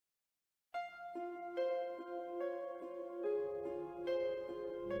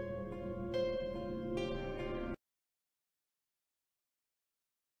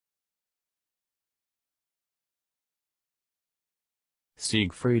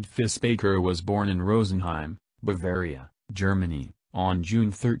Siegfried Fischbacher was born in Rosenheim, Bavaria, Germany, on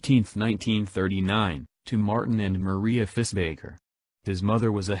June 13, 1939, to Martin and Maria Fischbacher. His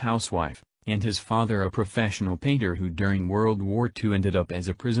mother was a housewife, and his father a professional painter who during World War II ended up as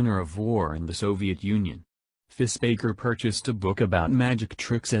a prisoner of war in the Soviet Union. Fischbacher purchased a book about magic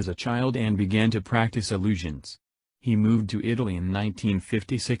tricks as a child and began to practice illusions. He moved to Italy in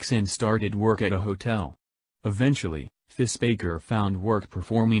 1956 and started work at a hotel. Eventually, Fischbacher found work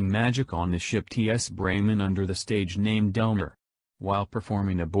performing magic on the ship TS Bremen under the stage name Delmer. While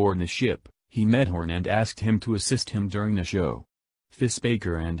performing aboard the ship, he met Horn and asked him to assist him during the show.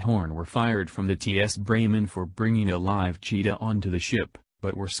 Fischbacher and Horn were fired from the TS Bremen for bringing a live cheetah onto the ship,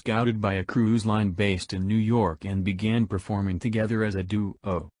 but were scouted by a cruise line based in New York and began performing together as a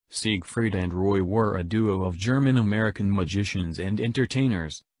duo. Siegfried and Roy were a duo of German-American magicians and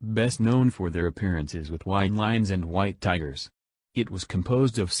entertainers, best known for their appearances with White Lions and White Tigers. It was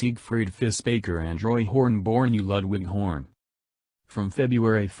composed of Siegfried Fischbacher and Roy Horn, born Ludwig Horn. From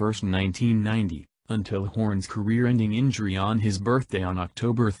February 1, 1990, until Horn's career-ending injury on his birthday on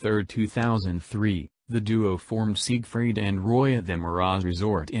October 3, 2003, the duo formed Siegfried and Roy at the Mirage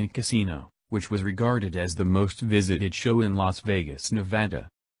Resort and Casino, which was regarded as the most visited show in Las Vegas, Nevada.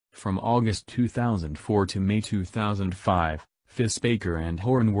 From August 2004 to May 2005, Fischbacher and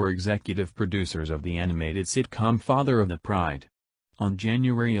Horn were executive producers of the animated sitcom Father of the Bride. On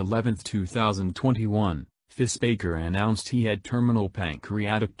January 11, 2021, Fischbacher announced he had terminal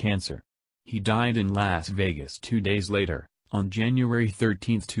pancreatic cancer. He died in Las Vegas 2 days later, on January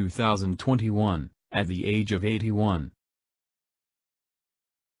 13, 2021, at the age of 81.